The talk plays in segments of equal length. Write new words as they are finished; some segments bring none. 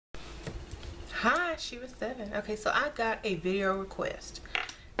Hi, she was 7. Okay, so I got a video request,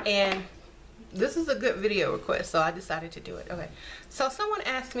 and this is a good video request, so I decided to do it. Okay, so someone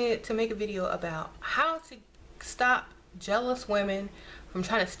asked me to make a video about how to stop jealous women from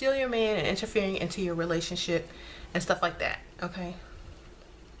trying to steal your man and interfering into your relationship and stuff like that. Okay,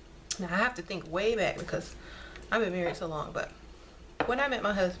 now I have to think way back because I've been married so long, but when I met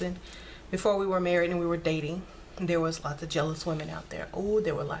my husband, before we were married and we were dating, there was lots of jealous women out there. Oh,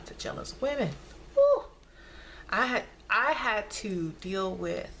 there were lots of jealous women. Ooh. I had to deal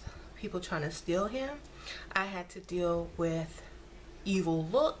with people trying to steal him. I had to deal with evil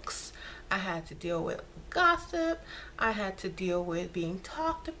looks. I had to deal with gossip. I had to deal with being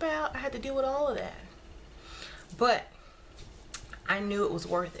talked about. I had to deal with all of that. But I knew it was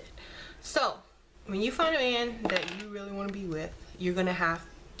worth it. So when you find a man that you really want to be with, you're gonna have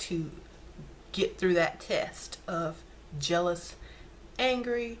to get through that test of jealous,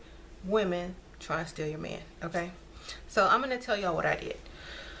 angry women trying to steal your man. Okay, so I'm gonna tell y'all what I did.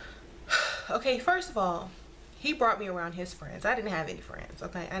 Okay, first of all, he brought me around his friends. I didn't have any friends.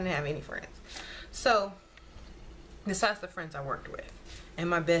 Okay, I didn't have any friends. So besides the friends I worked with and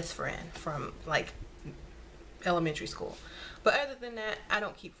my best friend from like elementary school, but other than that, I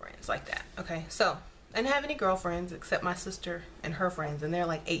don't keep friends like that. Okay, so I didn't have any girlfriends except my sister and her friends, and they're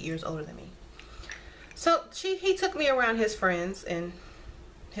like 8 years older than me. So he took me around his friends and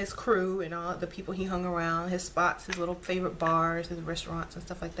his crew and all the people he hung around, his spots, his little favorite bars, his restaurants and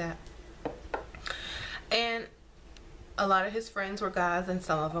stuff like that. And a lot of his friends were guys and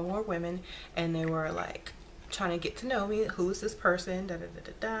some of them were women, and they were like trying to get to know me. Who's this person? Da da da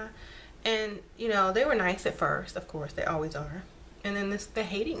da da. And you know, they were nice at first, of course, they always are. And then the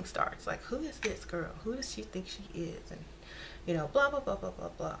hating starts. Like, who is this girl? Who does she think she is? And you know, blah blah blah blah blah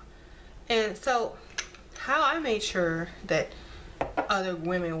blah. And so how I made sure that other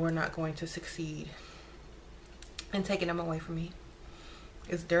women were not going to succeed in taking them away from me.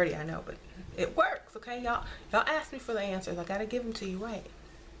 It's dirty, I know, but it works. Okay, y'all asked me for the answers. I gotta give them to you right.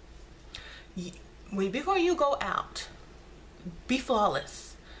 Before you go out, be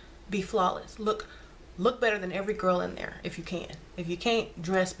flawless. Be flawless. Look better than every girl in there if you can. If you can't,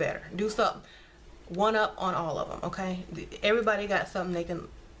 dress better. Do something. One up on all of them. Okay, everybody got something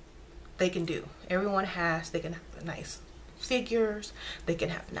they can do. Everyone has. They can have nice figures. They can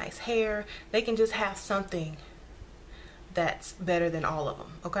have nice hair. They can just have something that's better than all of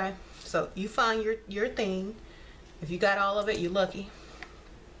them. Okay, so you find your thing. If you got all of it, you're lucky.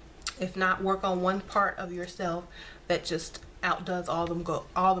 If not, work on one part of yourself that just outdoes all them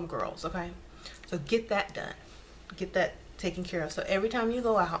girls. Okay, so get that done. Get that taken care of. So every time you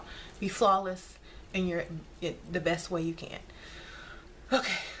go out, be flawless in the best way you can.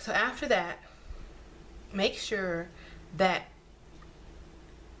 Okay, so after that, make sure that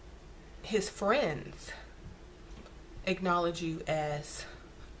his friends acknowledge you as,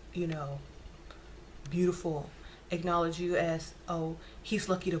 you know, beautiful. Acknowledge you as, oh, he's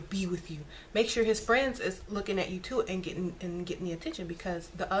lucky to be with you. Make sure his friends is looking at you too and getting the attention, because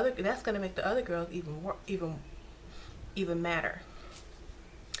that's gonna make the other girls even madder.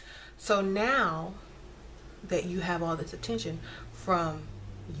 So now that you have all this attention from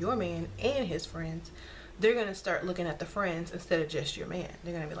your man and his friends, they're gonna start looking at the friends instead of just your man.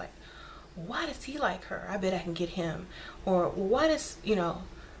 They're gonna be like, why does he like her? I bet I can get him. Or why does, you know,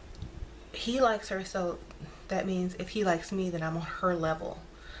 he likes her, so that means if he likes me, then I'm on her level.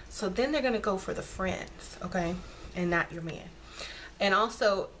 So then they're gonna go for the friends, okay, and not your man. And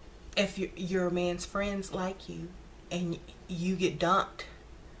also, if your man's friends like you and you get dumped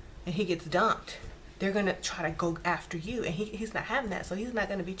and he gets dumped, they're gonna try to go after you, and he's not having that. So he's not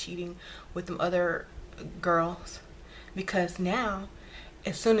gonna be cheating with them other girls, because now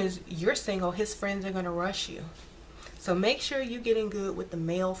as soon as you're single, his friends are gonna rush you. So make sure you're getting good with the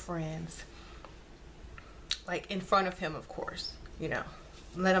male friends, like in front of him, of course. You know,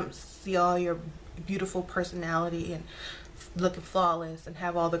 let him see all your beautiful personality and looking flawless, and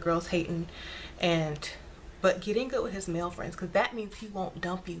have all the girls hating. But getting good with his male friends, because that means he won't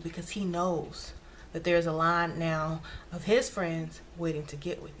dump you, because he knows that there's a line now of his friends waiting to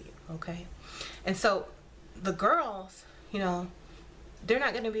get with you. Okay, and so the girls, you know, they're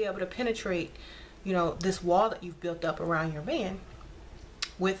not going to be able to penetrate, you know, this wall that you've built up around your man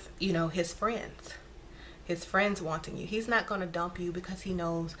with, you know, his friends wanting you. He's not going to dump you because he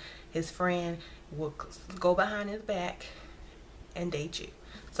knows his friend will go behind his back and date you.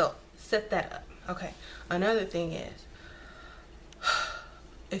 So set that up. Okay, another thing is,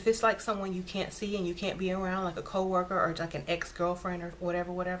 if it's like someone you can't see and you can't be around, like a coworker or like an ex-girlfriend or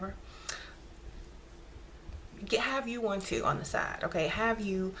whatever, have you one too on the side. Okay, have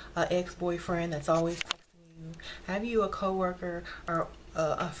you an ex-boyfriend that's always texting you? Have you a coworker or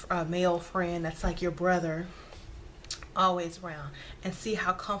a male friend that's like your brother, always around, and see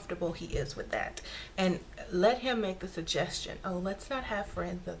how comfortable he is with that, and let him make the suggestion. Oh, let's not have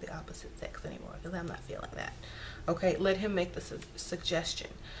friends of the opposite sex anymore because I'm not feeling that. Okay, let him make the suggestion.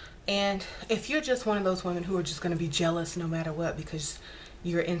 And if you're just one of those women who are just going to be jealous no matter what because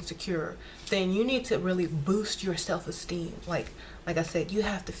you're insecure, then you need to really boost your self-esteem. Like I said, you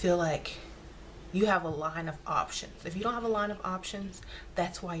have to feel like you have a line of options. If you don't have a line of options,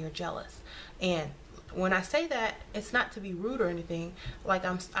 that's why you're jealous. And when I say that, it's not to be rude or anything. Like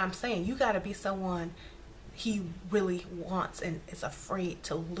I'm saying, you got to be someone he really wants and is afraid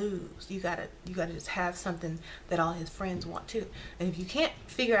to lose. You gotta just have something that all his friends want too. And if you can't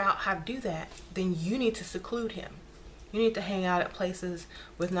figure out how to do that, then you need to seclude him. You need to hang out at places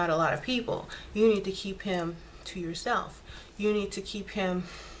with not a lot of people. You need to keep him to yourself. You need to keep him,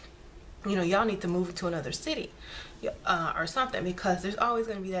 you know, y'all need to move into another city or something, because there's always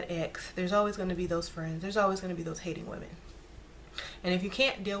going to be that ex. There's always going to be those friends. There's always going to be those hating women. And if you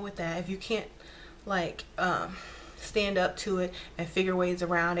can't deal with that, if you can't like stand up to it and figure ways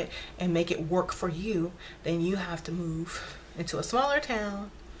around it and make it work for you, then you have to move into a smaller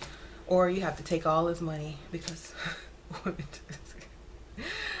town, or you have to take all his money, because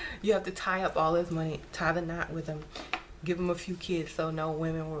you have to tie up all his money, tie the knot with him, give him a few kids so no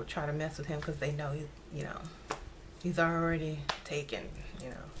women will try to mess with him because they know you know, he's already taken, you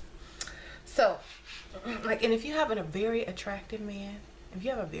know. So like, and if you have a very attractive man,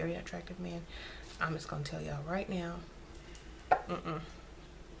 I'm just gonna tell y'all right now,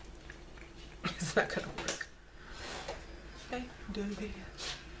 it's not gonna work. Okay, I'm doing a video.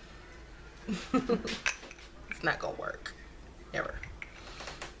 It's not gonna work, never.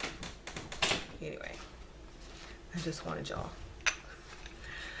 Anyway, I just wanted y'all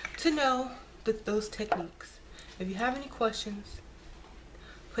to know that those techniques. If you have any questions,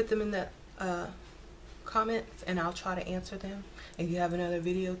 put them in the comments and I'll try to answer them. If you have another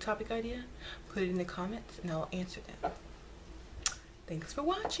video topic idea, put it in the comments and I'll answer them. Thanks for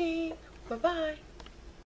watching. Bye bye.